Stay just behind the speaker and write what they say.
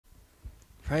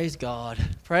Praise God.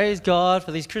 Praise God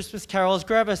for these Christmas carols.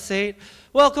 Grab a seat.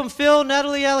 Welcome, Phil,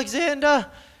 Natalie, Alexander.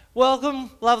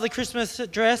 Welcome. Lovely Christmas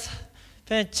dress.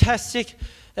 Fantastic.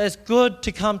 It's good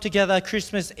to come together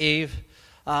Christmas Eve.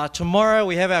 Tomorrow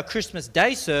we have our Christmas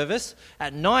Day service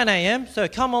at 9 a.m. So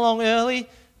come along early.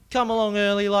 Come along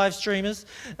early, live streamers,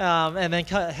 and then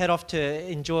head off to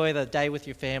enjoy the day with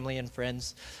your family and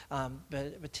friends.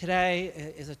 But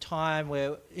today is a time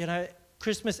where,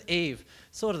 Christmas Eve,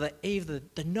 sort of the eve,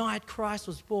 the night Christ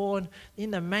was born in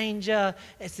the manger.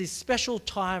 It's this special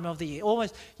time of the year.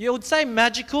 Almost, you would say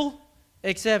magical,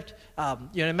 except,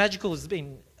 magical has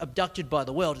been abducted by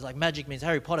the world. It's like magic means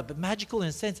Harry Potter, but magical in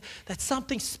a sense that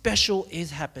something special is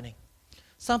happening.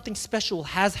 Something special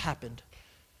has happened.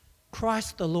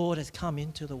 Christ the Lord has come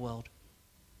into the world.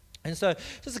 And so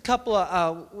just a couple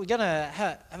of, we're going to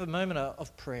have a moment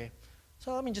of prayer.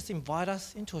 So let me just invite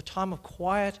us into a time of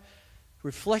quiet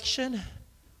reflection,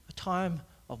 a time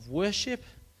of worship,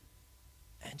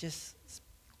 and just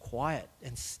quiet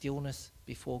and stillness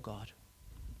before God.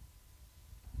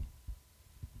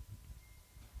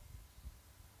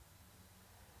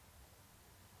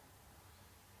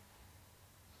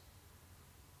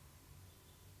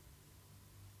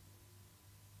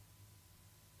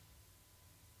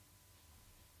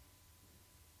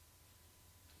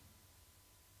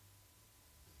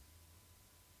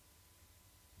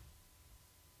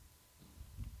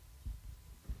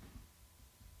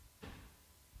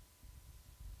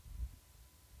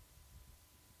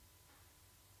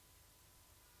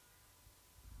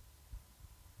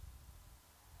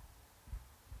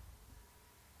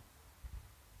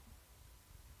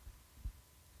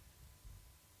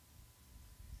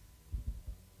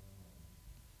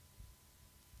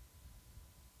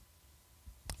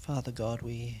 Father God,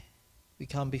 we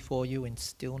come before you in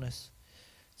stillness.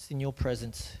 It's in your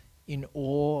presence, in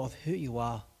awe of who you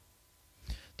are,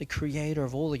 the creator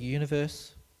of all the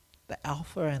universe, the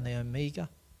Alpha and the Omega,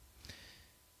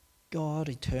 God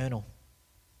eternal.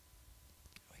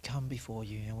 We come before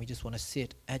you and we just want to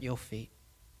sit at your feet.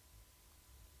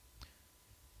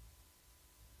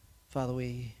 Father,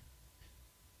 we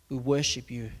worship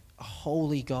you, a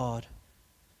holy God,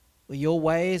 where your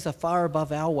ways are far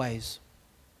above our ways,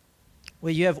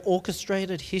 where you have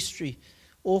orchestrated history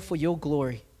all for your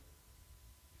glory.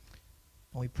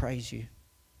 And we praise you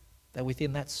that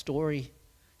within that story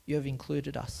you have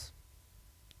included us,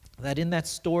 that in that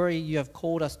story you have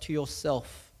called us to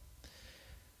yourself,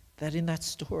 that in that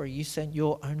story you sent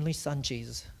your only Son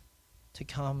Jesus to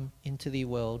come into the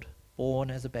world, born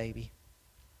as a baby,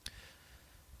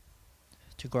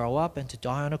 to grow up and to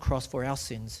die on a cross for our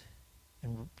sins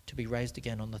and to be raised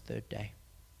again on the third day.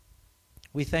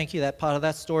 We thank you that part of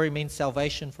that story means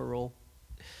salvation for all.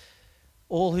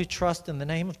 All who trust in the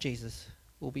name of Jesus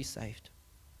will be saved.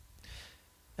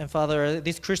 And Father,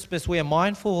 this Christmas we are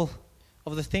mindful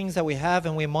of the things that we have,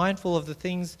 and we're mindful of the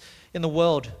things in the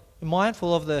world. We're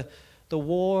mindful of the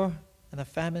war and the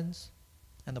famines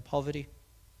and the poverty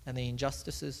and the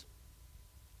injustices.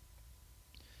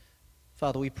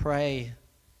 Father, we pray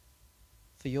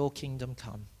for your kingdom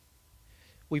come.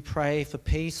 We pray for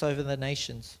peace over the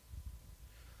nations.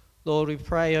 Lord, we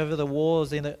pray over the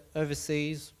wars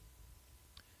overseas,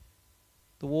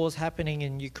 the wars happening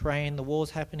in Ukraine, the wars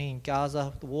happening in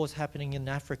Gaza, the wars happening in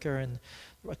Africa and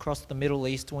across the Middle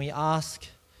East. And we ask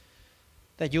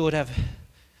that you would have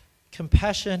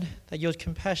compassion, that your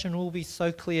compassion will be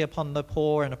so clear upon the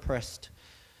poor and oppressed.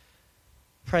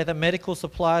 Pray that medical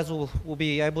supplies will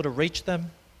be able to reach them.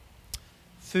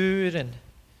 Food and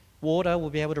water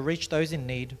will be able to reach those in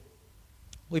need.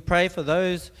 We pray for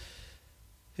those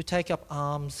who take up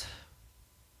arms.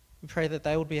 We pray that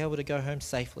they would be able to go home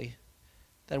safely,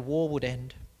 that war would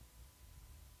end.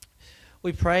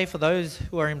 We pray for those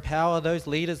who are in power, those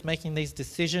leaders making these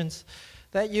decisions,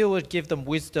 that you would give them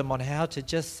wisdom on how to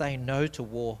just say no to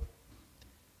war.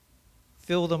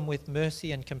 Fill them with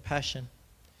mercy and compassion.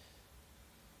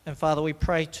 And Father, we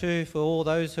pray too for all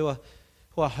those who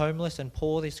are homeless and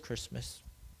poor this Christmas.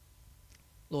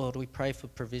 Lord, we pray for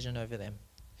provision over them.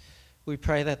 We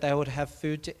pray that they would have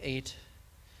food to eat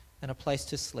and a place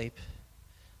to sleep,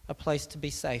 a place to be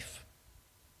safe.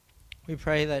 We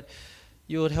pray that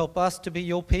you would help us to be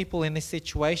your people in this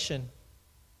situation,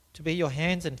 to be your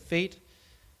hands and feet,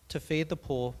 to feed the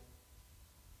poor,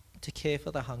 to care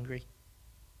for the hungry.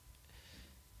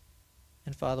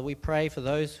 And Father, we pray for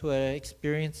those who are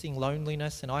experiencing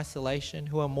loneliness and isolation,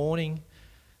 who are mourning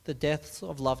the deaths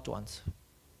of loved ones.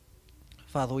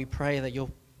 Father, we pray that your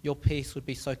peace would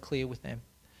be so clear with them.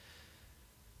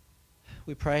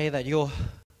 We pray that your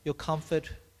comfort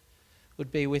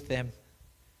would be with them.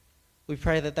 We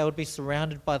pray that they would be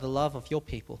surrounded by the love of your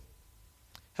people.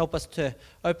 Help us to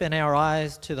open our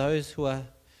eyes to those who are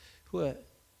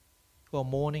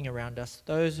mourning around us,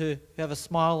 those who have a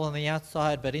smile on the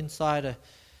outside but inside are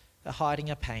hiding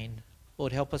a pain.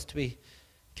 Lord, help us to be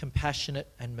compassionate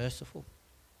and merciful,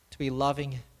 to be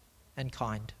loving and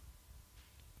kind.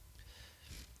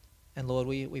 And Lord,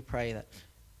 we pray that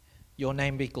your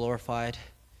name be glorified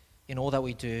in all that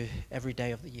we do every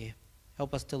day of the year.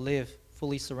 Help us to live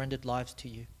fully surrendered lives to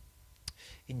you.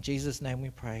 In Jesus' name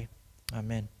we pray.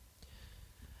 Amen.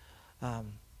 I'd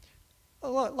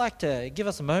like to give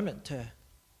us a moment to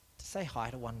say hi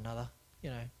to one another.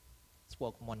 Let's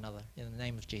welcome one another in the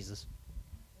name of Jesus.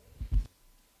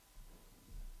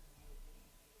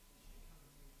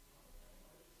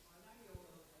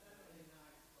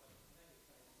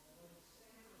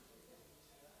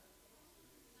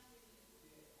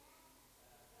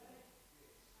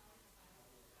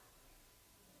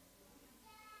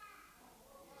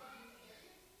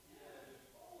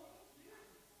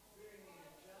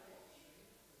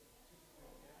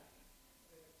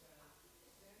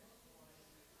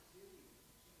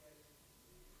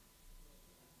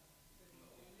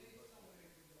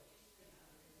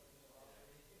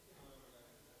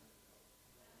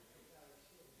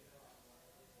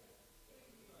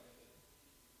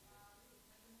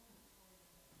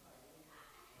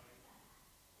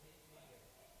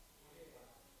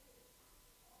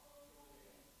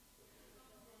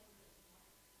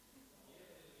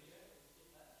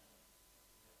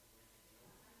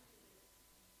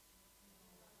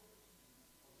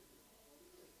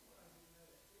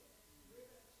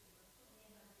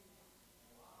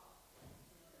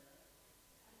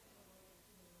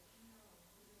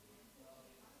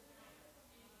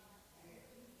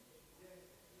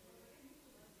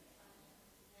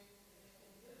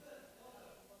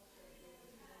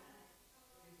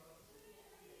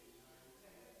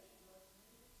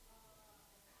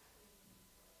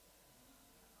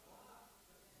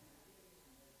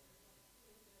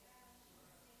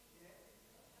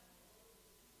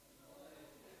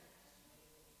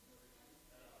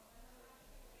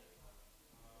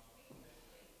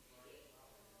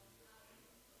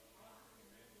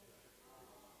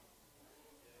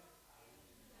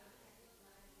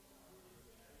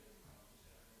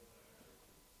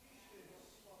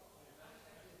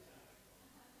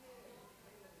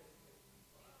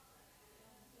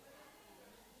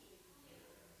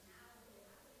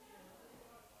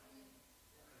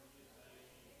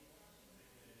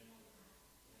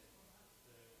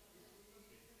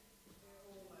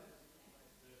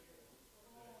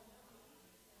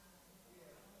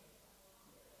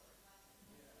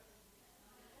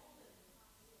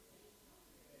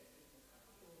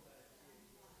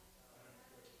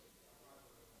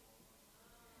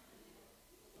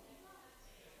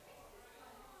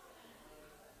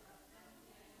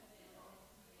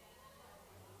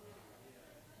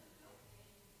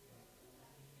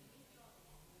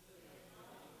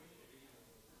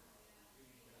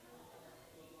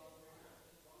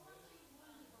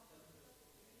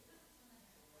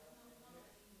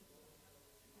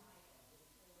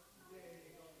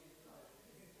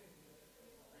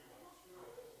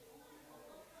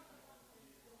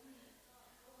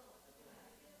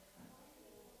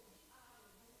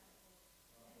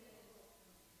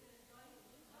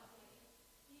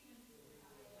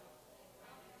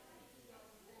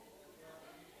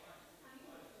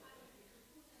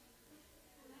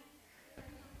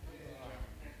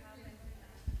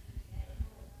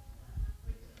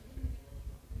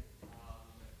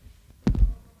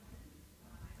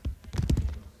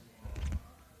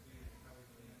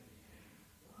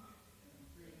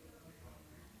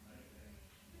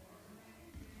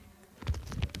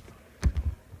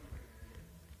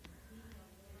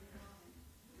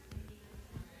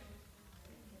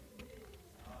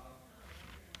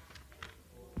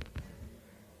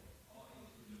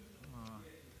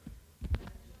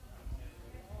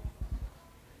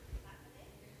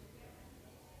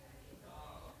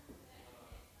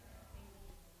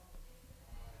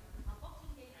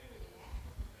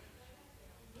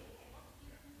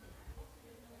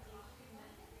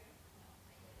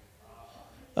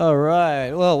 All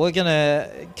right. Well, we're going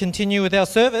to continue with our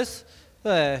service.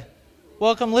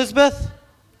 Welcome, Elizabeth.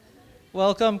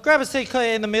 Welcome. Grab a seat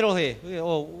in the middle here,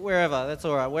 or wherever. That's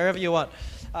all right. Wherever you want.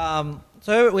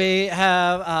 So we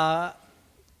have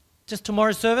just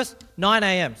tomorrow's service, 9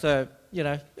 a.m. So,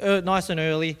 nice and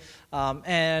early.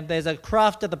 And there's a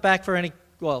craft at the back for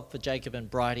for Jacob and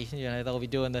Bridie. They'll be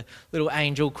doing the little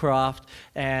angel craft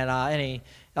and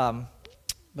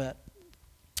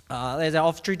There's our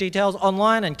offertory details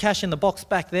online and cash in the box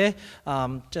back there,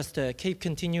 just to keep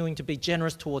continuing to be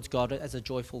generous towards God as a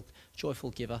joyful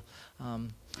giver.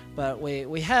 But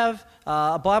we have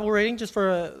a Bible reading just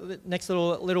for the next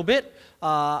little bit.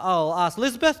 I'll ask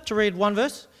Elizabeth to read one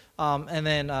verse, and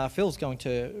then Phil's going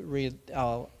to read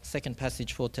our second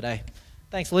passage for today.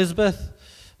 Thanks, Elizabeth.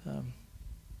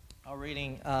 Our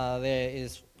reading there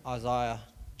is Isaiah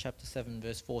chapter 7,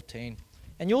 verse 14.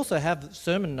 And you also have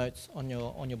sermon notes on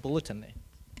your bulletin there.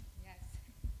 Yes.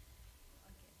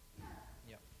 Okay.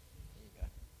 Yeah. There you go.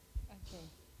 Okay.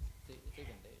 It's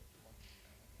even there.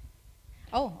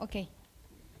 Oh, okay.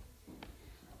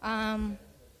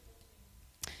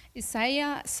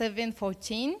 Isaiah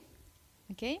 7:14.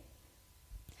 Okay.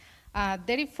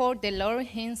 Therefore, the Lord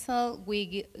Himself will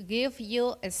give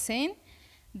you a sign: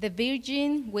 the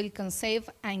virgin will conceive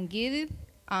and give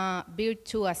birth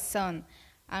to a son,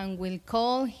 and will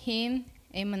call him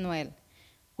Emmanuel.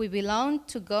 We belong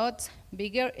to God's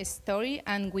bigger story,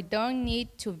 and we don't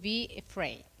need to be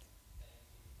afraid.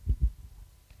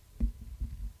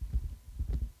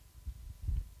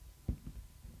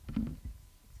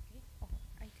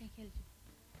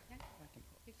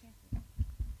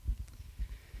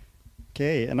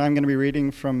 Okay, and I'm going to be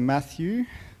reading from Matthew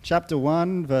chapter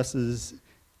 1, verses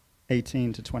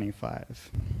 18 to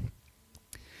 25.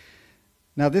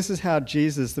 Now this is how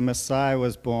Jesus the Messiah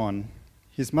was born.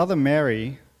 His mother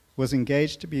Mary was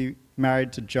engaged to be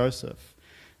married to Joseph,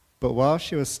 but while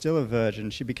she was still a virgin,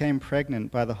 she became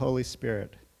pregnant by the Holy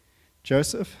Spirit.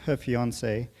 Joseph, her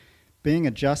fiancé, being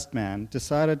a just man,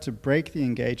 decided to break the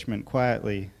engagement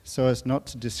quietly so as not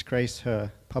to disgrace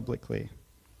her publicly.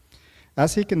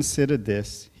 As he considered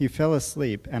this, he fell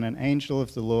asleep, and an angel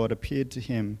of the Lord appeared to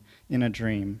him in a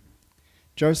dream.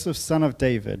 Joseph, son of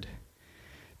David,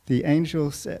 the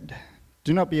angel said,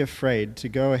 "Do not be afraid to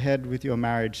go ahead with your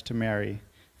marriage to Mary,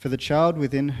 for the child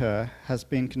within her has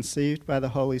been conceived by the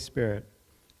Holy Spirit,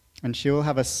 and she will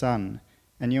have a son,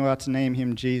 and you are to name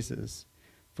him Jesus,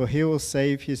 for he will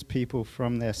save his people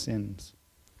from their sins."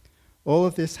 All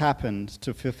of this happened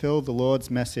to fulfill the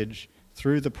Lord's message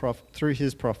through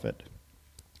his prophet.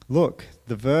 "Look,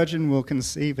 the virgin will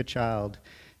conceive a child.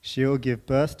 She will give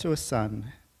birth to a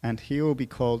son, and he will be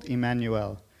called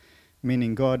Emmanuel,"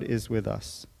 meaning God is with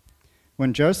us.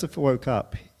 When Joseph woke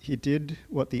up, he did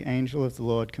what the angel of the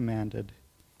Lord commanded.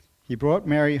 He brought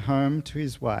Mary home to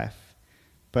his wife,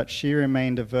 but she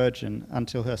remained a virgin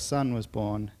until her son was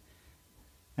born,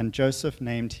 and Joseph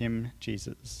named him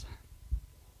Jesus.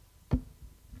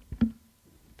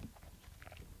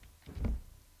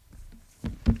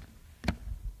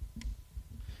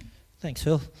 Thanks,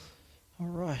 Phil. All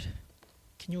right.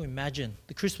 Can you imagine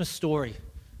the Christmas story?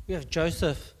 We have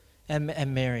Joseph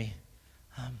and Mary.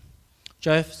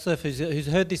 Joseph, who's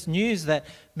heard this news that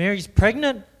Mary's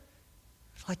pregnant,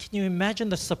 like, can you imagine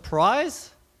the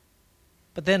surprise?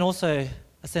 But then also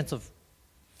a sense of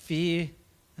fear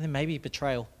and then maybe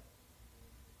betrayal.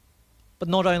 But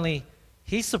not only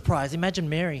he's surprised, imagine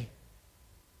Mary.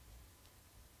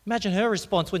 Imagine her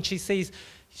response when she sees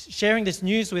sharing this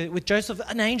news with Joseph.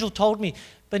 An angel told me,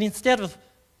 but instead of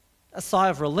a sigh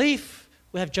of relief,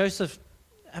 we have Joseph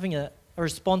having a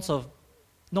response of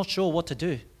not sure what to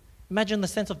do. Imagine the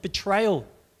sense of betrayal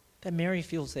that Mary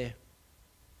feels there.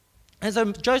 And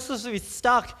so Joseph is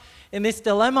stuck in this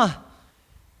dilemma.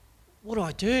 What do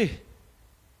I do?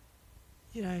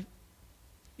 You know,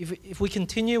 if we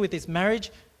continue with this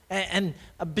marriage, and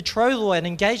a betrothal and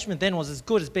engagement then was as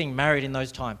good as being married in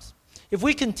those times. If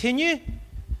we continue,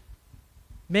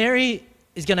 Mary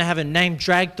is going to have her name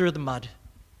dragged through the mud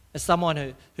as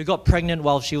someone who got pregnant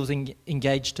while she was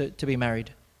engaged to be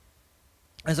married.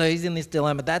 And so he's in this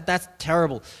dilemma. That's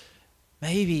terrible.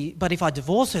 Maybe, but if I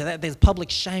divorce her, there's public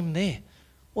shame there.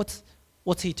 What's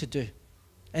he to do?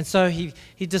 And so he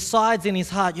decides in his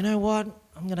heart, you know what?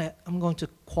 I'm going to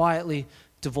quietly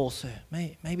divorce her.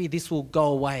 Maybe this will go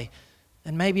away.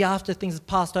 And maybe after things have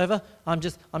passed over, I'm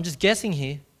just guessing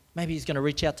here, maybe he's going to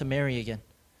reach out to Mary again.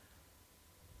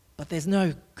 But there's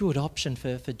no good option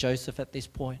for Joseph at this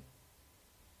point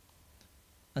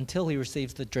until he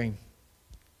receives the dream.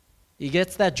 He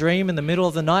gets that dream in the middle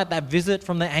of the night, that visit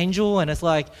from the angel, and it's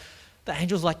like, the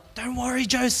angel's like, "Don't worry,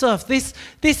 Joseph, this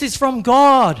is from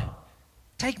God.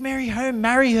 Take Mary home,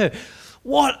 marry her."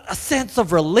 What a sense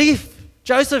of relief.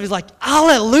 Joseph is like,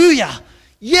 "Hallelujah,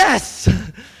 yes,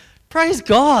 praise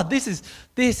God."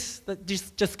 That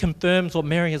just confirms what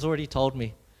Mary has already told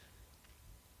me.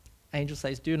 Angel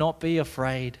says, "Do not be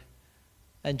afraid."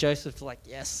 And Joseph's like,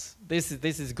 "Yes, this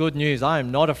is good news. I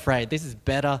am not afraid. This is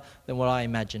better than what I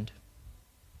imagined."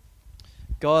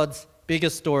 God's bigger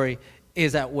story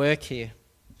is at work here.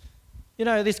 You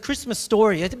know, this Christmas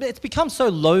story, it's become so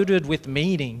loaded with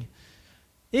meaning.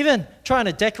 Even trying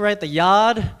to decorate the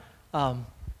yard,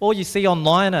 all you see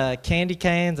online are candy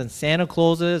canes and Santa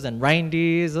Clauses and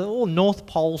reindeers, all North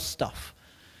Pole stuff.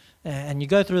 And you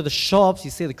go through the shops,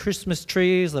 you see the Christmas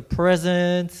trees, the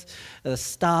presents, the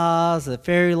stars, the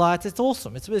fairy lights. It's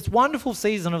awesome. It's a wonderful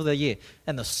season of the year.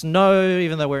 And the snow,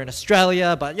 even though we're in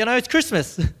Australia, but you know, it's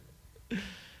Christmas.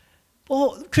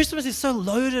 Christmas is so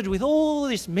loaded with all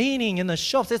this meaning in the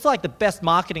shops. It's like the best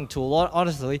marketing tool,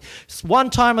 honestly. It's one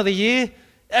time of the year,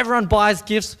 everyone buys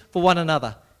gifts for one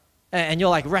another. And you're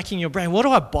like racking your brain, what do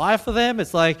I buy for them?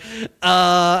 It's like,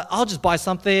 I'll just buy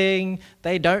something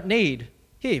they don't need.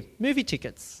 Here, movie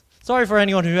tickets. Sorry for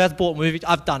anyone who has bought movies.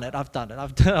 I've done it.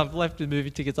 I've left with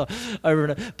movie tickets over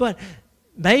and over. But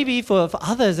maybe for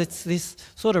others, it's this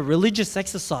sort of religious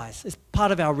exercise. It's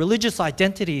part of our religious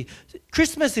identity.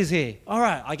 Christmas is here. All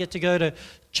right, I get to go to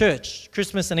church,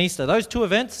 Christmas and Easter. Those two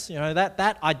events, you know,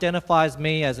 that identifies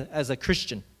me as a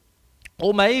Christian.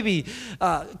 Or maybe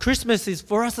Christmas is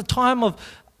for us a time of,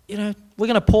 you know, we're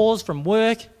going to pause from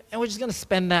work and we're just going to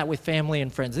spend that with family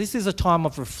and friends. This is a time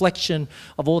of reflection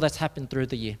of all that's happened through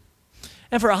the year.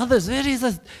 And for others, it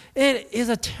is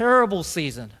a terrible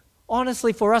season.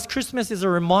 Honestly, for us, Christmas is a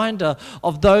reminder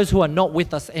of those who are not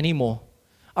with us anymore.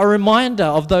 A reminder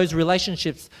of those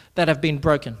relationships that have been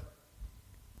broken.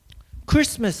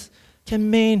 Christmas can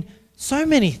mean so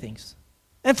many things.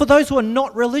 And for those who are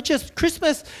not religious,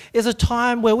 Christmas is a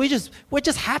time where we're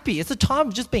just happy. It's a time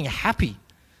of just being happy.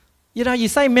 You know, you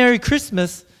say Merry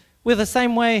Christmas with the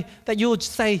same way that you would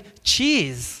say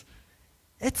cheers.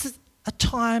 It's a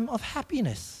time of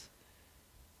happiness.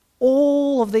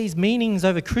 All of these meanings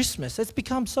over Christmas, it's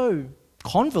become so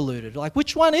convoluted. Like,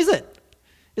 which one is it?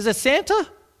 Is it Santa?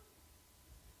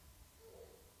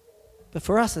 But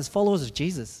for us as followers of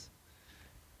Jesus,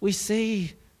 we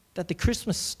see that the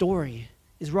Christmas story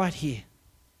is right here.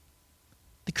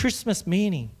 The Christmas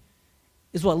meaning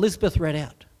is what Elizabeth read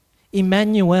out.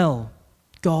 Emmanuel,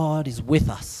 God is with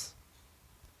us.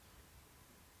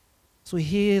 So we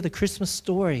hear the Christmas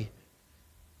story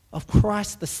of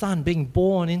Christ the Son being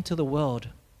born into the world.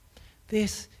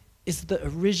 This is the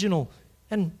original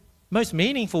and most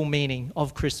meaningful meaning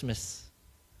of Christmas.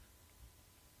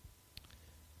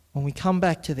 When we come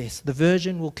back to this, the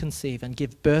virgin will conceive and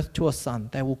give birth to a son.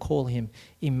 They will call him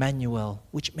Emmanuel,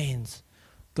 which means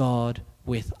God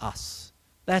with us.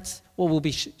 That's what we'll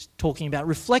be talking about,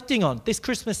 reflecting on this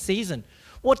Christmas season.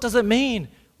 What does it mean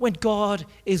when God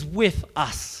is with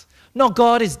us? Not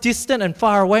God is distant and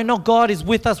far away. Not God is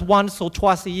with us once or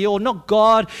twice a year. Or not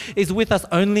God is with us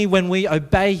only when we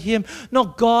obey him.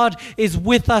 Not God is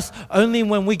with us only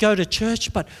when we go to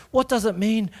church. But what does it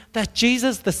mean that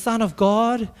Jesus, the Son of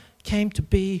God, came to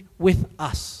be with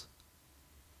us?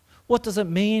 What does it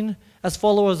mean as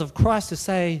followers of Christ to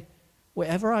say,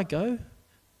 wherever I go,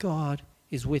 God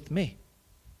is with me?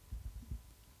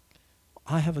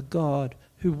 I have a God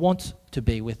who wants to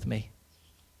be with me.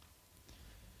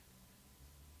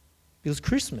 Because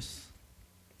Christmas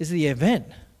is the event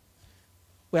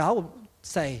where I would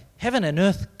say heaven and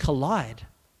earth collide.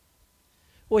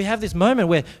 We have this moment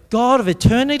where God of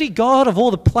eternity, God of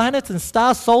all the planets and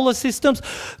stars, solar systems,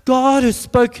 God who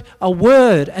spoke a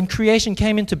word and creation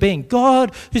came into being,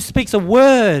 God who speaks a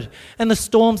word and the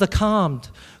storms are calmed,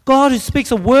 God who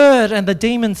speaks a word and the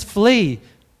demons flee,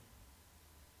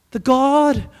 the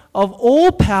God of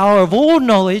all power, of all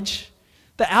knowledge,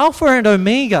 the Alpha and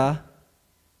Omega,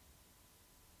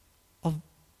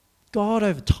 God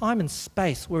over time and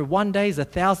space, where one day is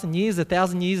 1,000 years,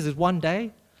 1,000 years is one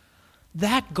day.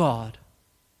 That God,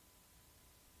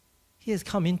 he has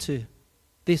come into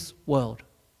this world.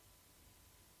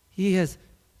 He has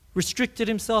restricted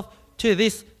himself to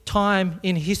this time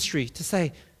in history to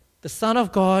say the Son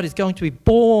of God is going to be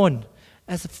born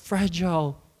as a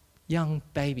fragile young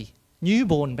baby,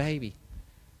 newborn baby.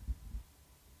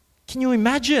 Can you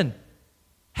imagine?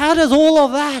 How does all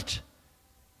of that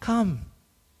come?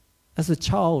 As a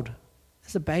child,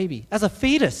 as a baby, as a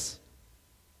fetus,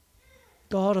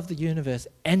 God of the universe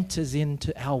enters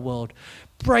into our world,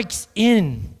 breaks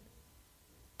in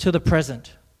to the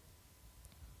present.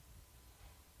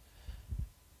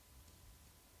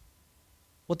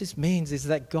 What this means is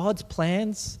that God's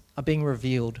plans are being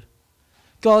revealed.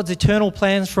 God's eternal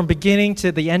plans from beginning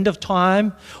to the end of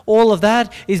time, all of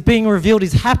that is being revealed,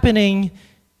 is happening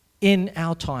in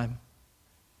our time.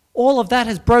 All of that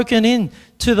has broken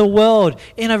into the world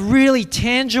in a really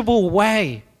tangible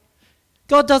way.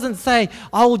 God doesn't say,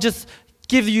 I will just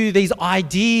give you these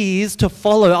ideas to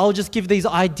follow. I'll just give these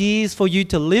ideas for you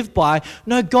to live by.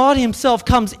 No, God himself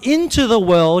comes into the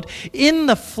world in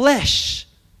the flesh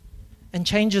and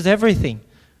changes everything.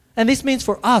 And this means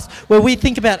for us, where we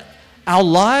think about our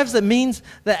lives, it means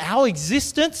that our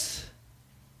existence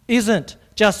isn't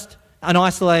just an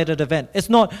isolated event. It's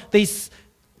not these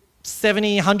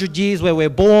 70, 100 years where we're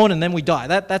born and then we die.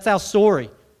 That's our story.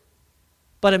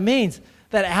 But it means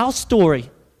that our story,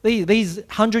 these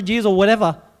 100 years or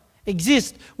whatever,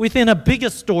 exist within a bigger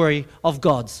story of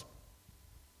God's.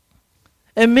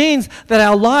 It means that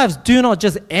our lives do not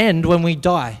just end when we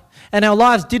die. And our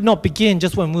lives did not begin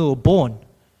just when we were born.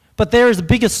 But there is a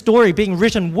bigger story being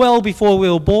written well before we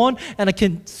were born, and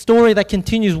a story that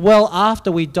continues well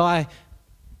after we die.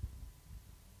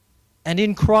 And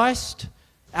in Christ,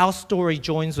 our story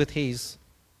joins with His.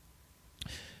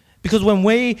 Because when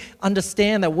we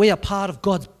understand that we are part of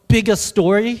God's bigger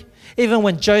story, even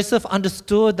when Joseph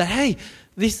understood that, hey,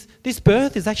 this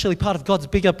birth is actually part of God's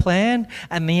bigger plan,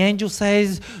 and the angel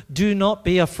says, do not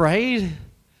be afraid,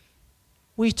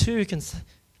 we too can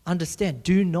understand,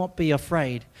 do not be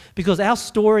afraid. Because our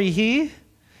story here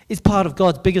is part of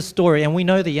God's bigger story, and we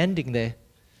know the ending there.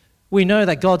 We know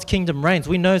that God's kingdom reigns.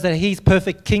 We know that His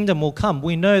perfect kingdom will come.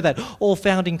 We know that all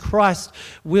found in Christ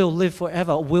will live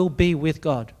forever, will be with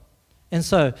God. And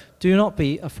so, do not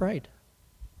be afraid.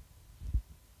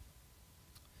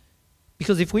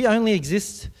 Because if we only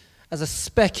exist as a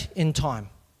speck in time,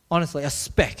 honestly, a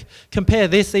speck, compare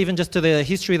this even just to the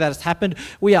history that has happened,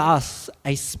 we are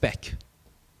a speck.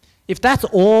 If that's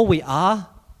all we are,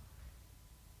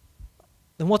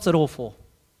 then what's it all for?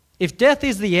 If death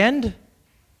is the end,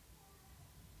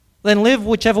 then live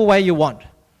whichever way you want.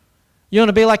 You want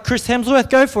to be like Chris Hemsworth,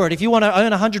 go for it. If you want to own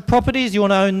 100 properties, you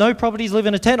want to own no properties, live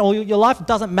in a tent, or your life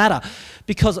doesn't matter.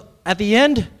 Because at the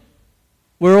end,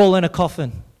 we're all in a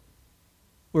coffin.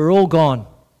 We're all gone.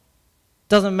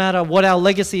 Doesn't matter what our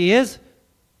legacy is,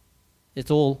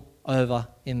 it's all over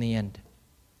in the end.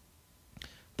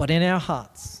 But in our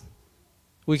hearts,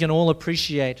 we can all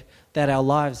appreciate that our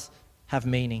lives have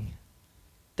meaning,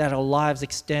 that our lives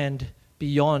extend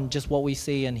beyond just what we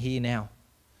see and hear now.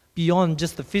 Beyond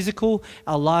just the physical,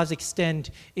 our lives extend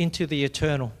into the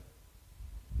eternal.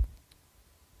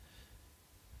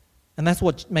 And that's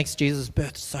what makes Jesus'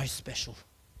 birth so special.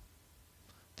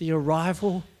 The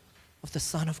arrival of the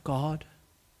Son of God.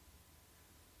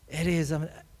 It is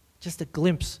just a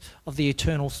glimpse of the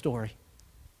eternal story.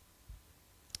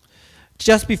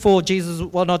 Just before Jesus,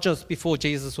 well, not just before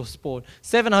Jesus was born,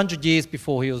 700 years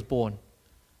before He was born.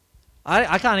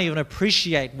 I can't even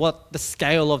appreciate what the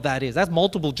scale of that is. That's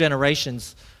multiple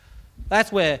generations.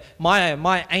 That's where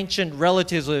my ancient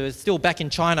relatives were still back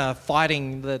in China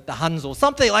fighting the Huns or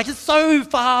something. Like, it's so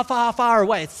far, far, far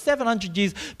away. It's 700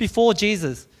 years before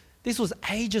Jesus. This was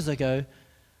ages ago.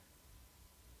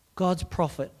 God's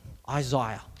prophet,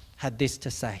 Isaiah, had this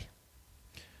to say.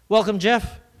 Welcome,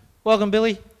 Jeff. Welcome,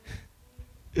 Billy.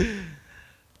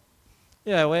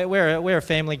 Yeah, we're a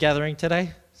family gathering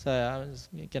today. So I'm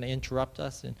just going to interrupt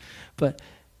us. But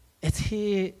it's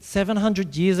here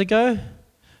 700 years ago,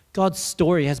 God's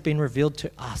story has been revealed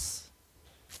to us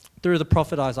through the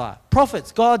prophet Isaiah.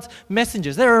 Prophets, God's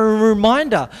messengers, they're a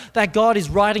reminder that God is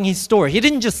writing His story. He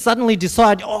didn't just suddenly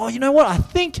decide, oh, you know what, I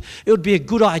think it would be a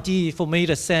good idea for me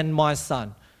to send my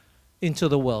son into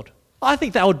the world. I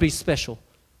think that would be special.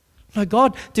 No,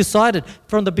 God decided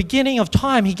from the beginning of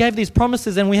time, He gave these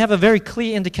promises, and we have a very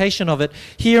clear indication of it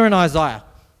here in Isaiah.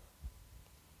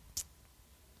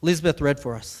 Elizabeth read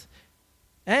for us.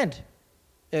 And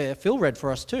Phil read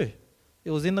for us too.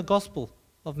 It was in the Gospel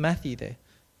of Matthew there.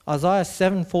 Isaiah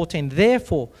 7:14.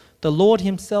 Therefore, the Lord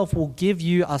Himself will give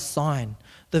you a sign.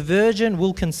 The virgin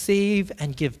will conceive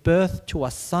and give birth to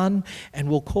a son, and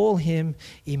will call him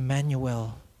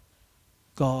Emmanuel.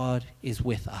 God is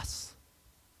with us.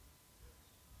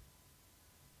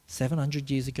 700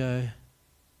 years ago,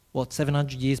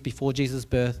 700 years before Jesus'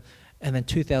 birth, and then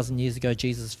 2,000 years ago,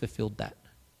 Jesus fulfilled that.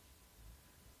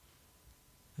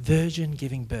 Virgin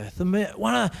giving birth.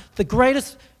 One of the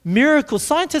greatest miracles.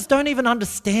 Scientists don't even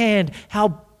understand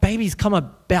how babies come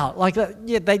about. Like,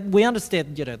 we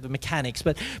understand, the mechanics,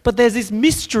 but there's this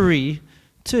mystery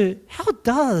to how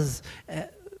does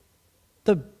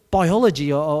the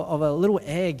biology of a little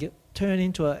egg turn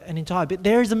into an entire bit.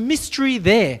 There is a mystery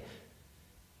there.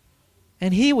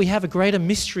 And here we have a greater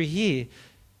mystery here,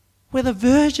 where the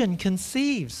virgin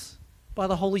conceives by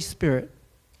the Holy Spirit.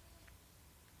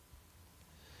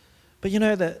 But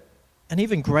that an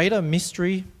even greater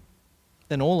mystery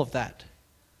than all of that.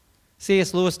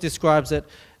 C.S. Lewis describes it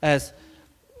as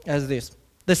this.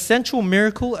 The central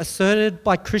miracle asserted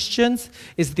by Christians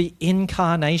is the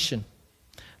incarnation.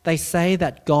 They say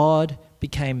that God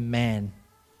became man.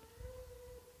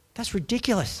 That's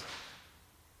ridiculous.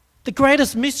 The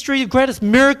greatest mystery, the greatest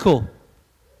miracle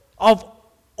of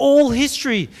all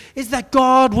history is that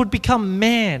God would become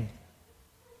man.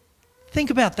 Think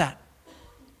about that.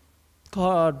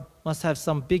 God must have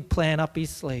some big plan up his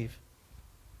sleeve.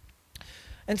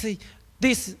 And see,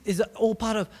 this is all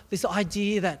part of this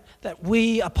idea that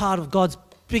we are part of God's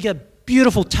bigger,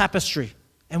 beautiful tapestry.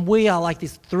 And we are like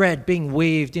this thread being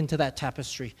weaved into that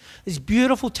tapestry. This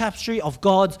beautiful tapestry of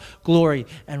God's glory.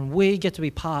 And we get to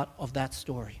be part of that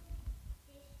story.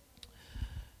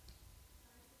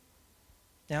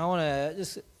 Now I want to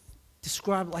just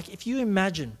describe, like, if you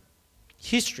imagine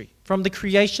history from the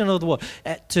creation of the world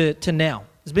to now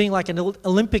as being like an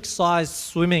Olympic-sized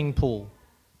swimming pool.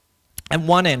 And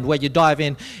one end where you dive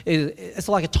in, it's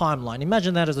like a timeline.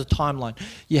 Imagine that as a timeline.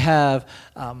 You have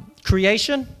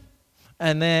creation,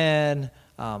 and then,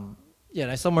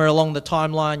 somewhere along the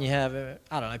timeline you have,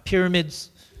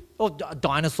 pyramids, or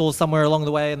dinosaurs somewhere along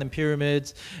the way, and then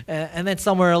pyramids. And then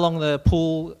somewhere along the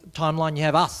pool timeline you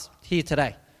have us here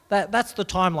today. That's the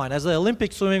timeline as the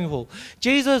Olympic swimming pool.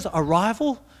 Jesus'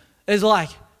 arrival is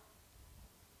like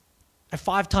a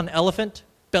 5-ton elephant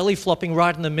belly flopping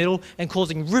right in the middle and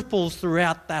causing ripples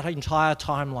throughout that entire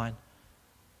timeline.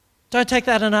 Don't take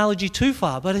that analogy too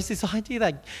far, but it's this idea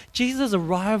that Jesus'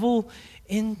 arrival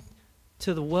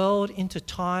into the world, into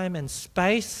time and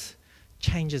space,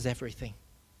 changes everything.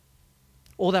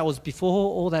 All that was before,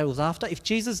 all that was after. If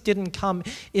Jesus didn't come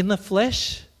in the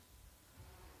flesh,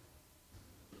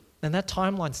 then that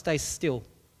timeline stays still.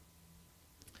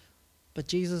 But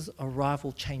Jesus'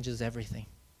 arrival changes everything.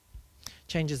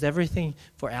 Changes everything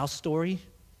for our story,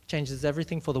 changes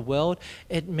everything for the world.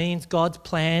 It means God's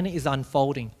plan is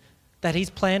unfolding. That his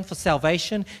plan for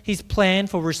salvation, his plan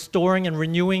for restoring and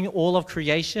renewing all of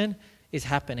creation is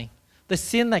happening. The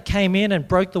sin that came in and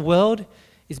broke the world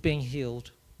is being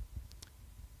healed.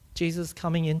 Jesus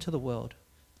coming into the world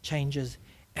changes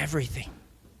everything.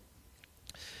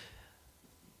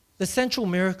 The central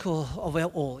miracle of it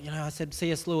all, I said,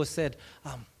 C.S. Lewis said,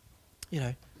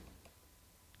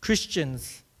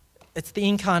 Christians, it's the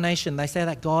incarnation. They say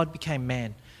that God became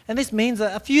man. And this means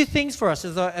a few things for us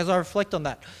as I reflect on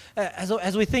that.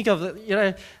 As we think of,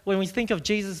 when we think of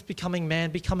Jesus becoming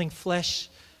man, becoming flesh,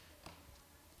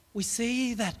 we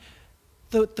see that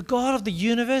the God of the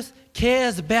universe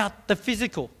cares about the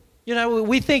physical.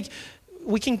 We think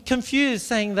we can confuse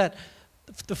saying that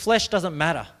the flesh doesn't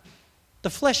matter. The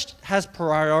flesh has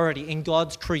priority in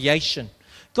God's creation.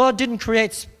 God didn't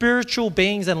create spiritual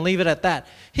beings and leave it at that.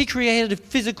 He created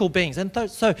physical beings. And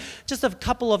so just a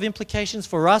couple of implications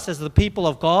for us as the people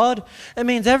of God. It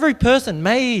means every person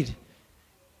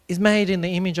is made in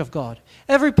the image of God.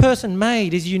 Every person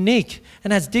made is unique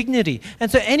and has dignity. And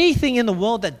so anything in the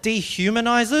world that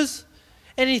dehumanizes,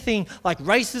 anything like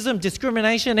racism,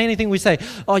 discrimination, anything we say,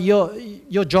 oh,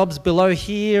 your job's below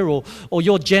here, or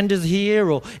your gender's here,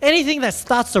 or anything that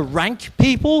starts to rank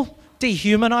people,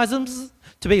 dehumanize them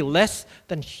to be less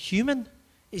than human,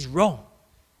 is wrong.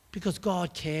 Because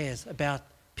God cares about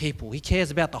people. He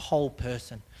cares about the whole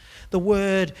person. The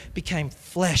Word became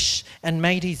flesh and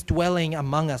made his dwelling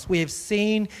among us. We have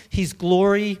seen his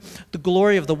glory, the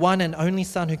glory of the one and only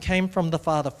Son who came from the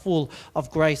Father, full of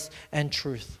grace and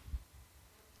truth.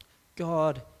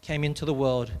 God came into the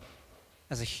world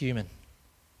as a human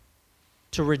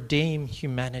to redeem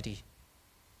humanity.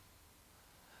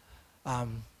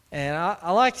 And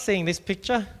I like seeing this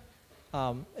picture.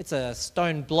 It's a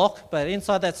stone block, but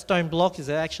inside that stone block is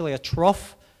actually a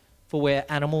trough for where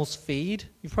animals feed.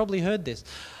 You've probably heard this.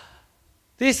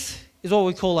 This is what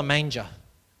we call a manger.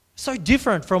 So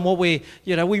different from what we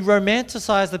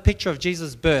romanticize the picture of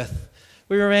Jesus' birth.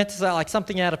 We romanticize like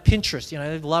something out of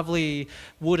Pinterest, lovely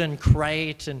wooden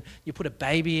crate, and you put a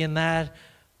baby in that.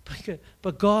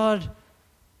 But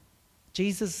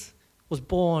Jesus was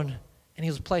born, and he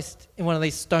was placed in one of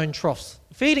these stone troughs,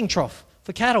 a feeding trough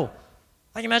for cattle.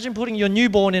 Like imagine putting your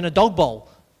newborn in a dog bowl.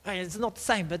 It's not the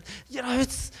same, but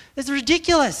it's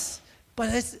ridiculous. But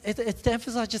it's to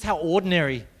emphasize just how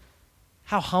ordinary,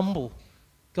 how humble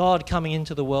God coming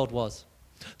into the world was.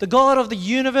 The God of the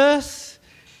universe,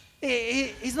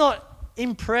 he's not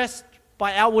impressed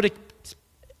by outward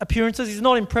appearances. He's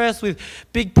not impressed with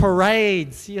big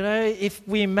parades. If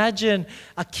we imagine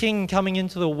a king coming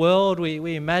into the world,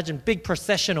 we imagine big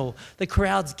processional, the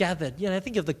crowds gathered.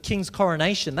 Think of the king's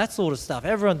coronation, that sort of stuff.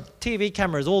 Everyone, TV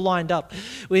cameras all lined up.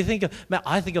 I think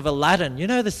of Aladdin.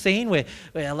 The scene where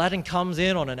Aladdin comes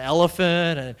in on an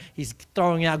elephant and he's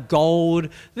throwing out gold.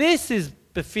 This is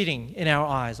befitting in our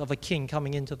eyes of a king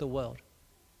coming into the world.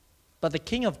 But the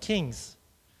King of Kings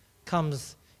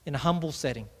comes in a humble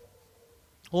setting,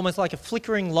 almost like a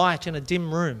flickering light in a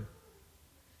dim room.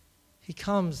 He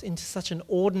comes into such an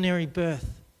ordinary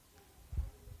birth.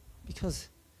 Because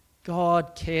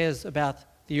God cares about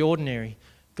the ordinary.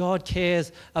 God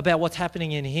cares about what's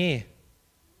happening in here.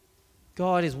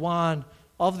 God is one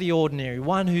of the ordinary,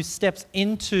 one who steps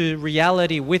into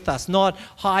reality with us, not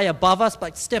high above us,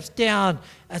 but steps down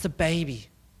as a baby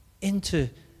into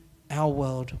our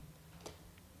world.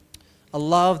 A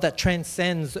love that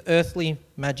transcends earthly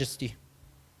majesty.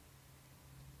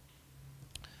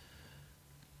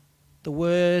 The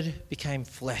Word became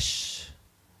flesh,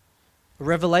 a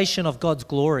revelation of God's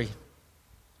glory.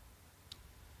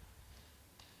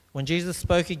 When Jesus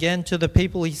spoke again to the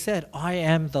people, he said, I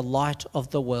am the light of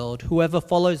the world. Whoever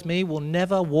follows me will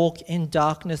never walk in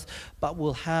darkness, but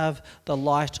will have the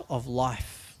light of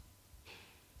life.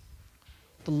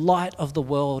 The light of the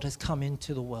world has come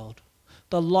into the world.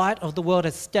 The light of the world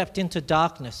has stepped into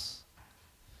darkness.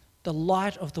 The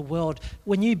light of the world.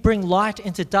 When you bring light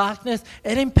into darkness,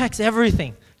 it impacts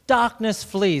everything. Darkness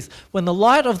flees. When the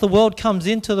light of the world comes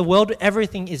into the world,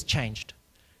 everything is changed.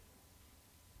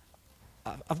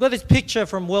 I've got this picture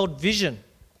from World Vision.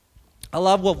 I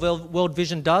love what World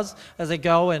Vision does as they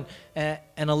go and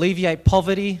alleviate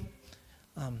poverty.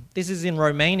 This is in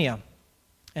Romania.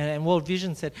 And World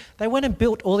Vision said they went and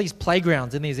built all these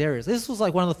playgrounds in these areas. This was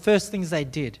like one of the first things they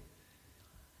did.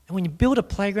 And when you build a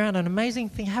playground, an amazing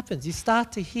thing happens. You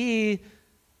start to hear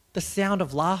the sound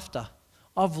of laughter,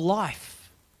 of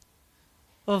life,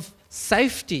 of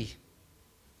safety.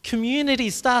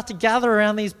 Communities start to gather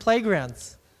around these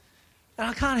playgrounds. And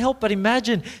I can't help but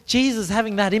imagine Jesus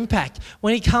having that impact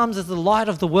when he comes as the light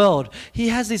of the world. He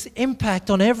has this impact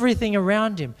on everything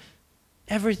around him.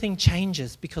 Everything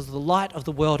changes because the light of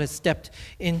the world has stepped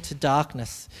into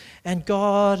darkness. And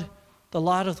God, the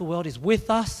light of the world, is with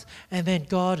us. And then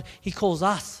God, he calls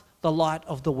us the light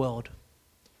of the world.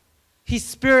 His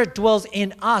Spirit dwells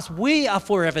in us. We are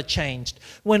forever changed.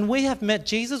 When we have met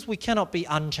Jesus, we cannot be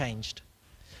unchanged.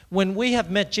 When we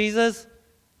have met Jesus,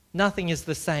 nothing is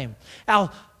the same.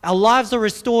 Our lives are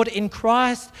restored in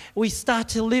Christ. We start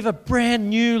to live a brand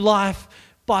new life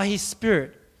by his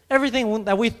Spirit. Everything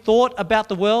that we thought about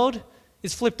the world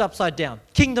is flipped upside down.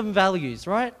 Kingdom values,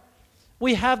 right?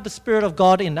 We have the Spirit of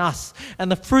God in us,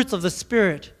 and the fruits of the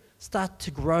Spirit start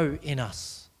to grow in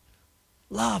us.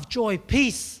 Love, joy,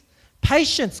 peace,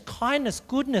 patience, kindness,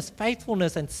 goodness,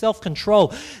 faithfulness, and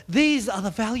self-control. These are the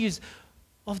values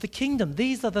of the kingdom.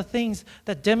 These are the things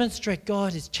that demonstrate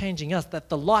God is changing us, that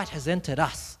the light has entered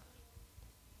us.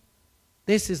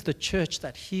 This is the church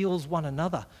that heals one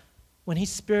another. When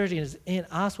his Spirit is in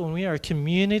us, when we are a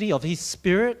community of his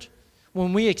Spirit,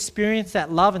 when we experience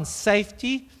that love and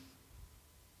safety,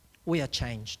 we are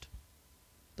changed.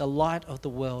 The light of the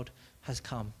world has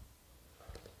come.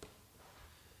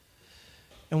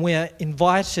 And we are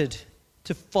invited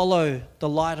to follow the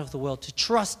light of the world, to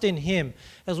trust in him,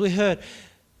 as we heard,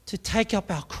 to take up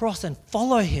our cross and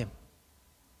follow him.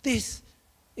 This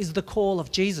is the call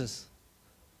of Jesus.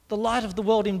 The light of the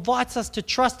world invites us to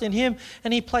trust in him,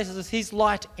 and he places his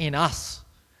light in us.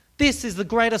 This is the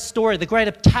greater story, the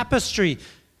greater tapestry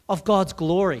of God's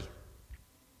glory.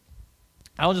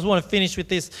 I just want to finish with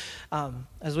this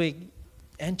as we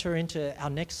enter into our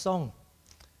next song.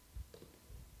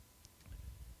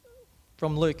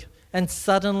 From Luke. And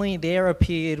suddenly there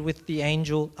appeared with the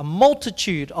angel a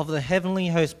multitude of the heavenly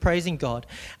host praising God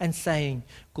and saying,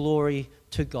 "Glory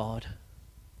to God."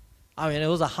 I mean, it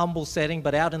was a humble setting,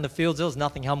 but out in the fields, there was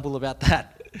nothing humble about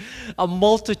that. A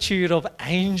multitude of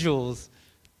angels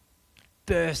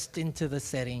burst into the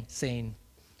scene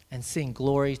and sing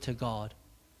glory to God.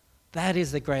 That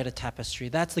is the greater tapestry.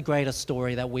 That's the greater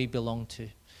story that we belong to.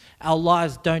 Our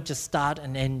lives don't just start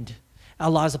and end. Our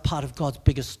lives are part of God's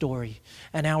bigger story.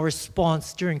 And our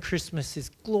response during Christmas is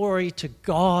glory to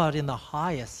God in the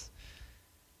highest.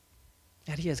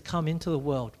 That he has come into the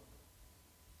world.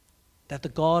 That the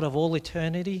God of all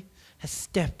eternity has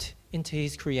stepped into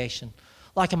his creation.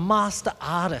 Like a master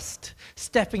artist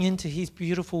stepping into his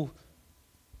beautiful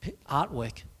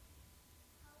artwork.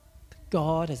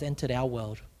 God has entered our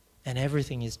world and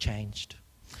everything is changed.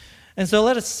 And so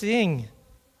let us sing.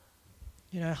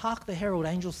 You know, hark the herald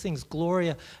angel sings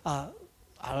Gloria. I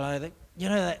don't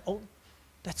know,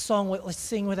 that song, let's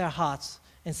sing with our hearts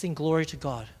and sing glory to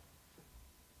God.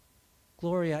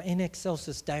 Gloria in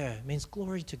excelsis Deo means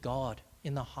glory to God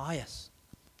in the highest.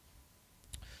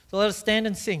 So let us stand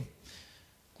and sing.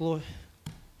 Glory.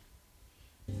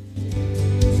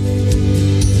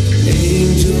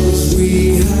 Angels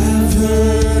we have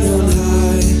heard on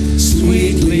high,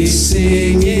 sweetly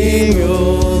singing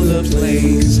o'er the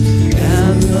plains,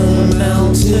 and the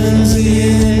mountains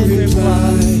in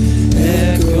reply,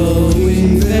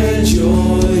 echoing their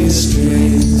joyous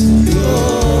strains.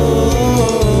 Oh,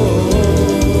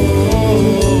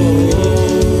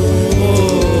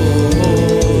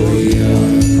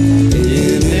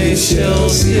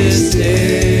 excelsis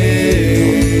Deo.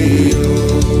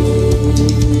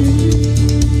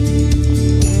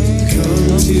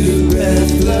 Come to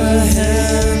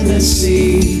Bethlehem and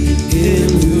see him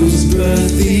whose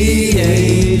birth the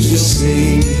angels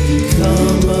sing.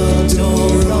 Come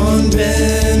adore on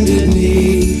bended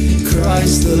knee,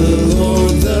 Christ the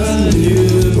Lord, the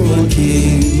newborn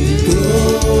King.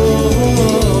 Gloria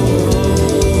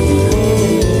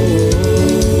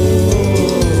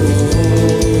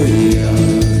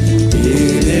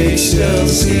in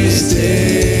excelsis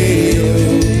Deo.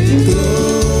 Gloria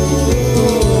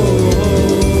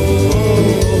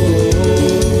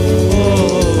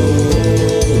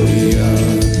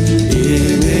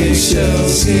in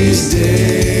excelsis Deo.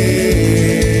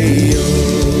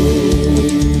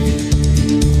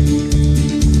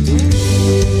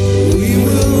 We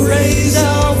will raise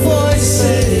our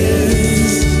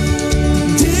voices,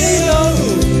 Deo,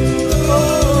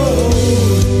 oh,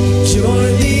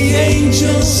 join the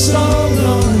angels' song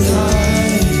on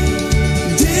high,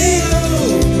 Deo,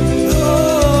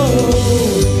 oh,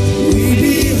 we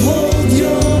behold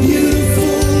your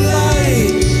beautiful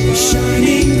light,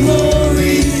 shining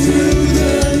glory through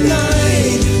the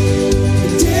night,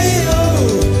 Deo,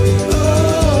 oh.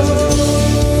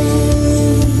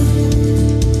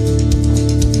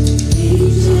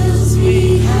 Angels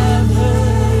we have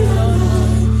heard on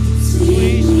high,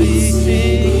 sweetly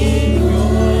singing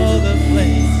o'er the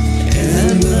plain,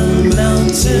 and the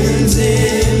mountains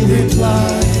in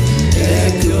reply,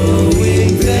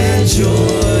 echoing their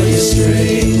joyous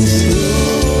strains.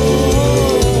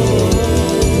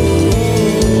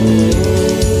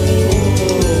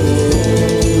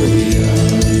 Gloria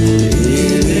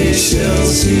in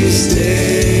excelsis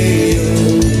Deo.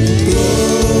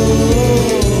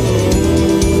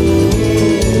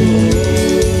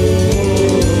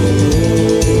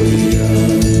 Gloria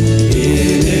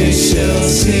in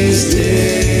excelsis Deo.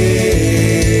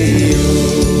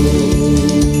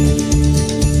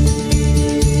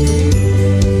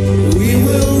 We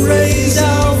will raise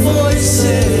our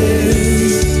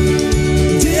voices,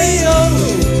 Deo,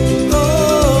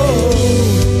 oh,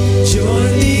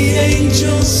 join the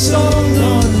angels' song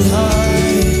on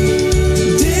high,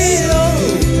 Deo,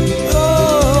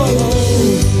 oh,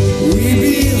 we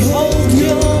behold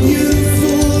your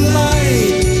beautiful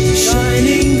light,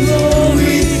 shining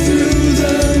glory through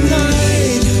the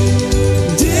night,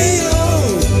 Deo,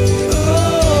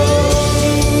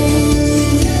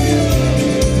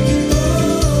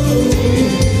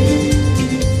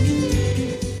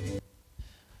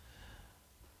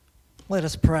 Let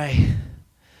us pray.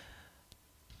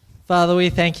 Father, we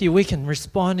thank you. We can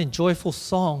respond in joyful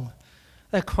song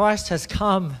that Christ has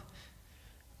come.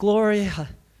 Gloria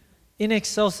in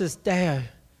excelsis Deo.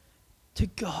 To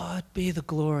God be the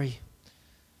glory.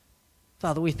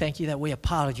 Father, we thank you that we are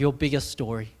part of your bigger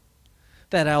story.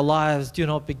 That our lives do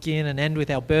not begin and end with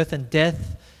our birth and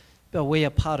death, but we are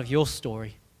part of your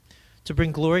story. To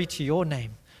bring glory to your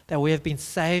name. That we have been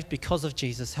saved because of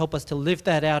Jesus. Help us to live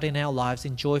that out in our lives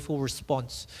in joyful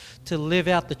response. To live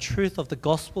out the truth of the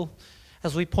gospel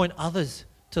as we point others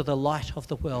to the light of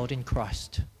the world in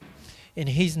Christ. In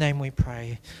his name we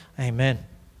pray. Amen.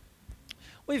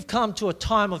 We've come to a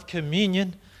time of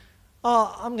communion.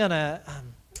 I'm going to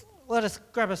let us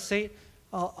grab a seat.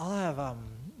 I'll have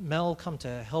Mel come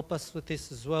to help us with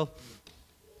this as well.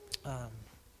 I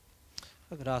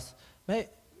could ask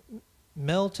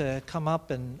Mel to come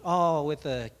up and, with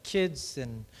the kids,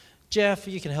 and Jeff,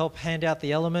 you can help hand out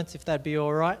the elements if that'd be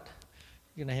all right.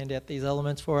 You're going to hand out these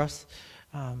elements for us.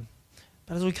 But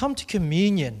as we come to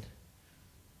communion,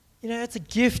 it's a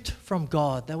gift from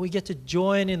God that we get to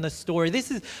join in the story. This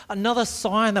is another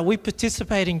sign that we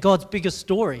participate in God's bigger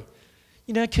story.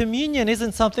 Communion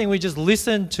isn't something we just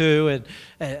listen to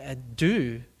and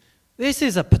do. This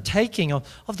is a partaking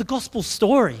of the gospel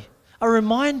story. A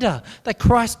reminder that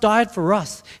Christ died for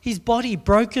us, his body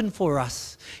broken for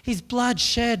us, his blood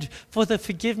shed for the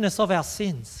forgiveness of our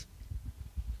sins.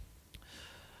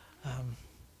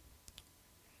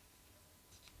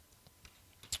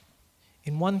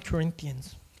 In 1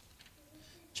 Corinthians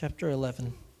chapter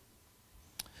 11,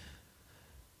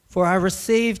 for I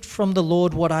received from the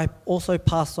Lord what I also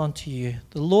passed on to you.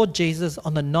 The Lord Jesus,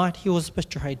 on the night he was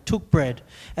betrayed, took bread,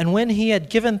 and when he had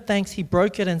given thanks, he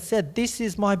broke it and said, "This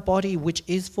is my body which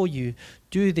is for you.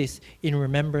 Do this in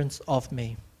remembrance of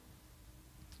me."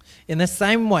 In the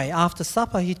same way, after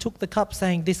supper, he took the cup,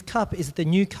 saying, "This cup is the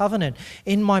new covenant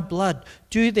in my blood.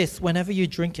 Do this whenever you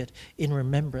drink it in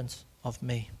remembrance of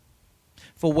me.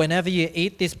 For whenever you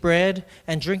eat this bread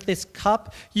and drink this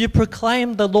cup, you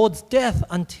proclaim the Lord's death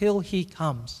until he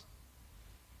comes."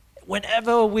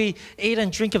 Whenever we eat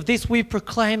and drink of this, we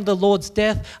proclaim the Lord's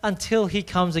death until he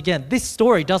comes again. This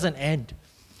story doesn't end.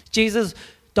 Jesus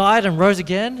died and rose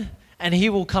again, and he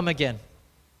will come again.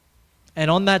 And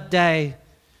on that day,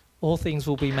 all things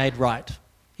will be made right.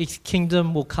 His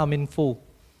kingdom will come in full.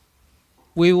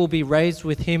 We will be raised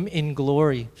with him in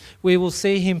glory. We will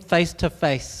see him face to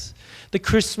face. The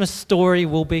Christmas story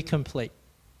will be complete.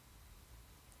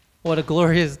 What a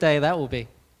glorious day that will be.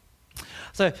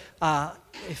 So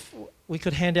if we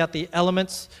could hand out the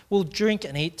elements, we'll drink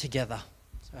and eat together.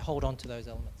 So hold on to those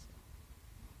elements.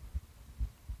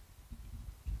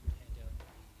 Hand out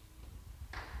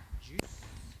the juice.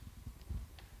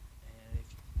 And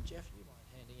if Jeff, you mind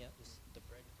handing out the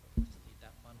bread? I just need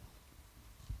that one.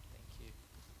 Thank you.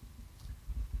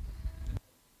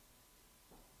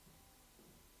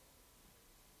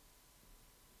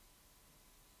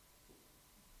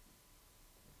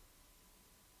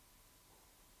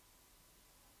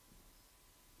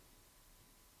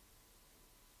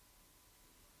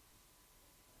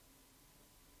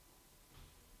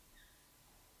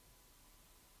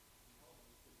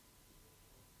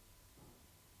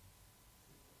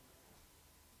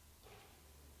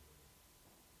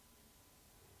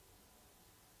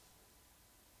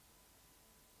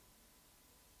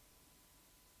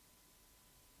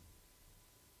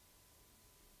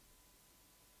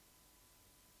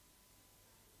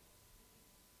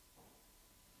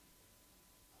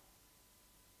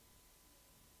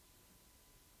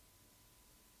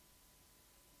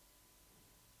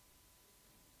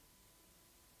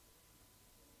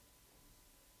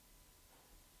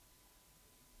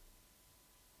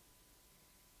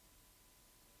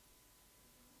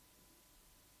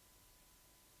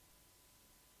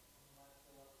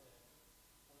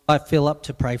 I feel up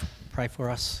to pray for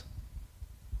us.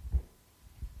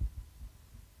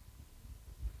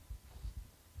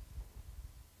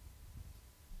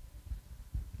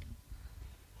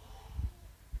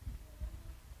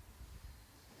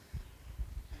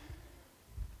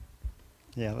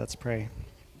 Yeah, let's pray.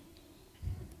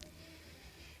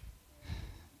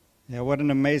 Yeah, what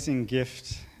an amazing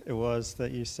gift it was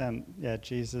that you sent,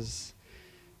 Jesus,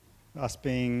 us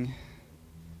being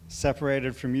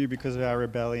separated from you because of our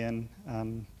rebellion.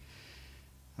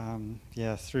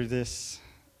 Through this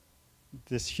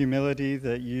humility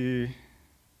that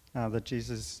that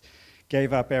Jesus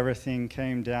gave up everything,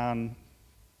 came down,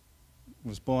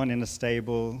 was born in a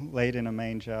stable, laid in a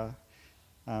manger.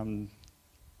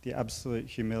 The absolute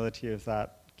humility of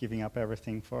that, giving up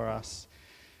everything for us.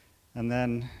 And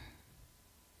then,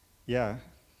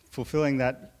 fulfilling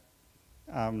that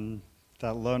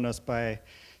lowness by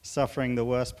suffering the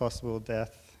worst possible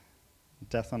death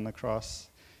on the cross.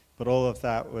 But all of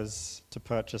that was to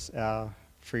purchase our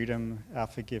freedom, our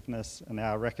forgiveness, and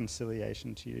our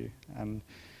reconciliation to you. And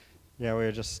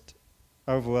we're just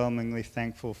overwhelmingly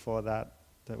thankful for that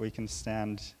we can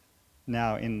stand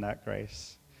now in that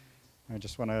grace. I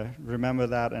just want to remember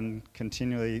that and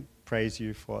continually praise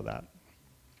you for that.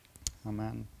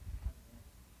 Amen.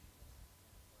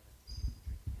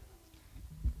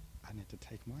 I need to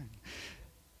take mine.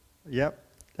 Yep,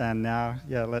 and now,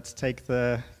 let's take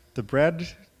the bread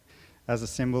as a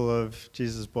symbol of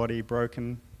Jesus' body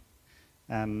broken,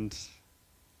 and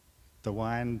the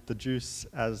wine, the juice,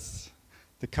 as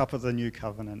the cup of the new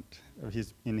covenant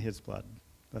in his blood.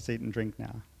 Let's eat and drink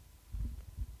now.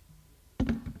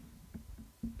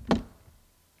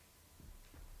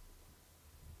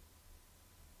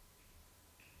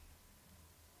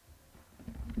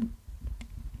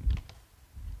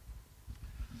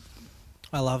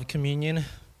 I love communion.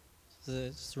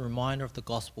 It's a reminder of the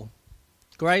gospel.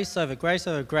 Grace over grace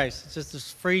over grace. It's just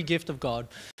this free gift of God.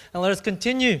 And let us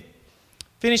continue.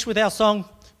 Finish with our song,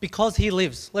 Because He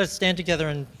Lives. Let us stand together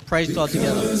and praise God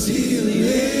together. Because He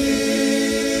lives,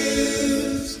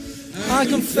 I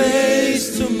can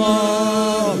face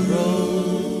tomorrow.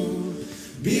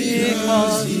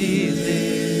 Because He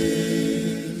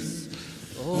lives,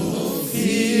 all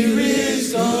fear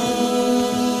is gone.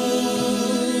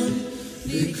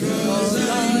 Because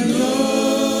I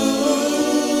know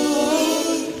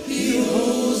He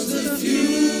holds the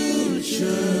future,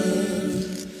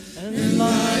 and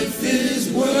life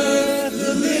is worth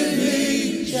the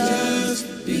living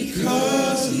just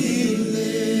because He lives.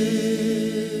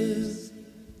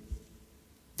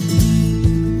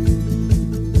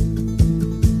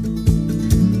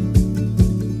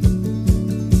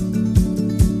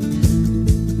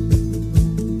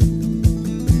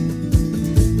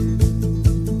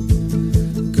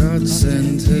 God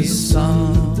sent His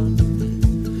Son,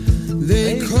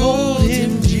 they called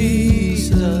Him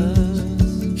Jesus.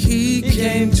 He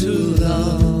came to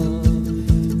love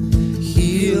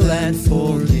heal and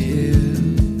forgive.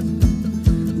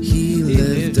 He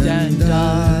lived and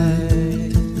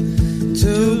died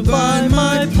to buy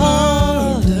my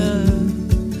pardon.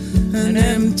 An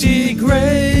empty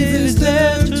grave is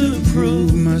there to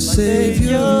prove my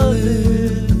Savior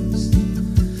lives.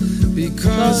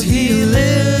 Because He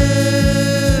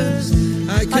lives,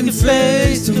 I can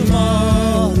face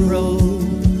tomorrow.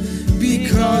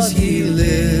 Because He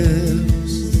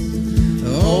lives,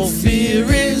 all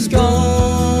fear is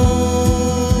gone.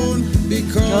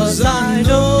 Because I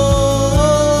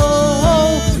know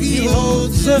He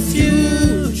holds the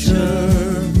future,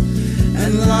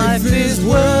 and life is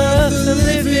worth the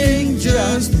living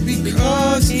just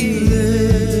because He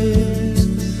lives.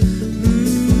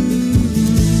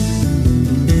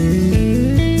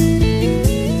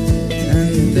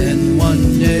 And then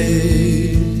one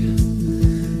day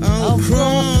I'll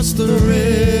cross the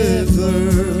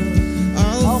river,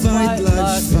 I'll fight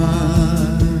life's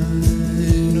fight,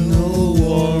 no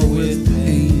war with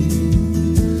pain.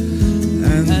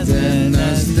 And then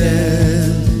as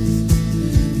death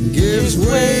gives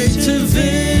way to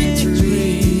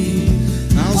victory,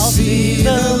 I'll see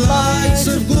the lights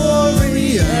of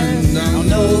glory, and I'll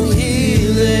know He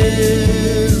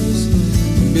lives.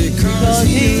 Because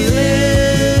He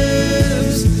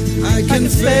lives, I can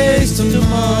face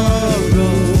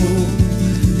tomorrow.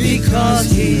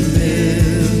 Because He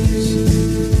lives,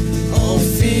 all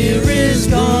fear is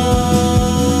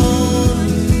gone.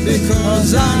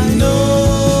 Because I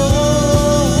know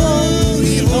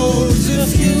He holds the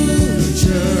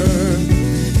future,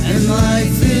 and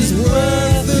life is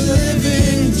worth the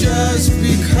living just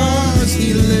because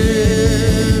He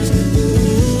lives.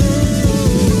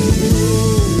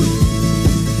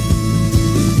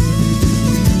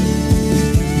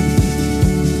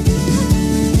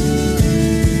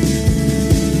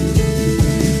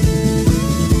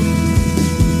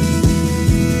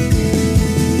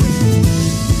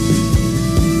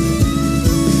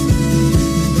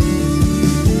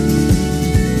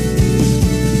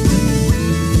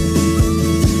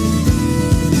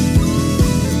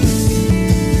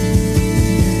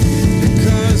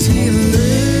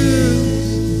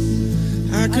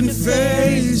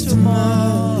 Face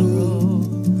tomorrow.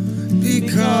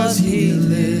 Because He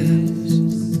lives,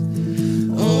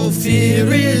 all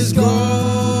fear is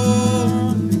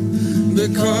gone.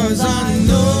 Because I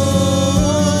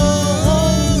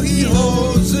know He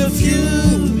holds the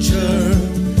future,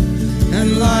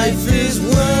 and life is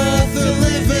worth the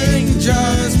living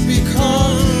just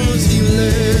because He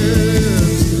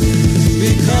lives.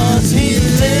 Because He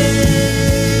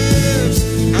lives,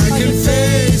 I can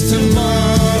face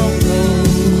tomorrow.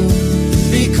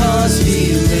 Because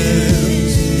He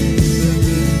lives,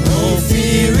 all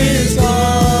fear is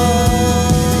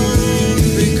gone.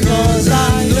 Because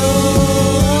I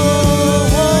know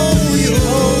He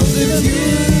holds the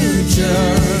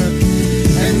future,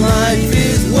 and life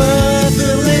is worth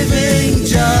the living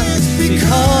just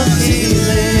because He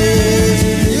lives.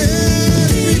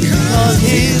 Because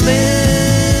He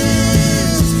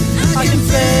lives, I can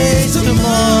face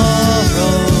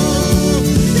tomorrow.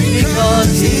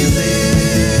 Because He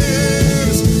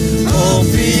lives, all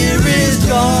fear is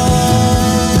gone.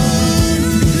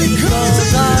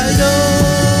 Because I know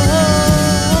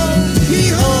He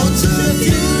holds the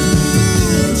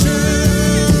future,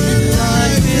 and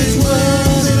life is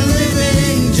worth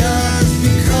living just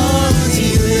because He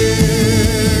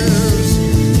lives.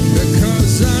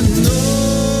 Because I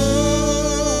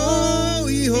know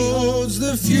He holds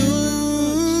the future,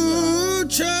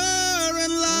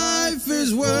 and life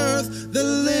is worth the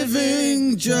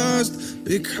living just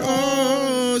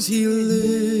because He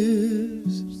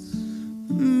lives.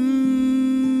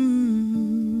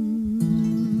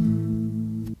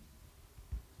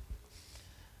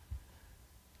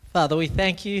 Father, we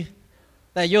thank You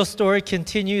that Your story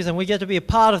continues and we get to be a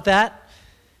part of that.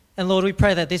 And Lord, we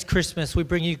pray that this Christmas we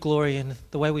bring You glory in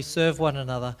the way we serve one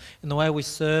another, in the way we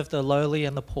serve the lowly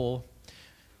and the poor.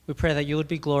 We pray that You would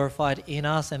be glorified in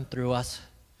us and through us.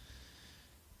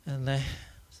 And may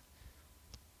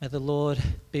the Lord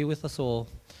be with us all.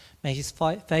 May His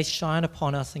face shine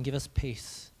upon us and give us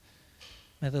peace.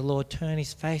 May the Lord turn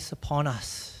His face upon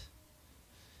us.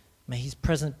 May His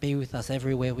presence be with us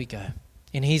everywhere we go.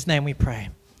 In His name we pray.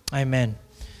 Amen.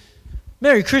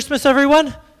 Merry Christmas,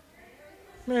 everyone.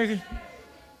 Merry.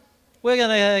 We're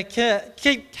going to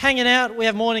keep hanging out. We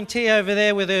have morning tea over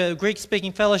there with a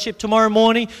Greek-speaking fellowship. Tomorrow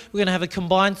morning, we're going to have a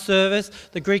combined service.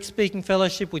 The Greek-speaking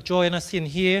fellowship will join us in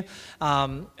here,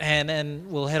 and then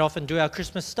we'll head off and do our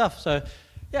Christmas stuff. So,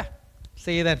 yeah,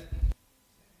 see you then.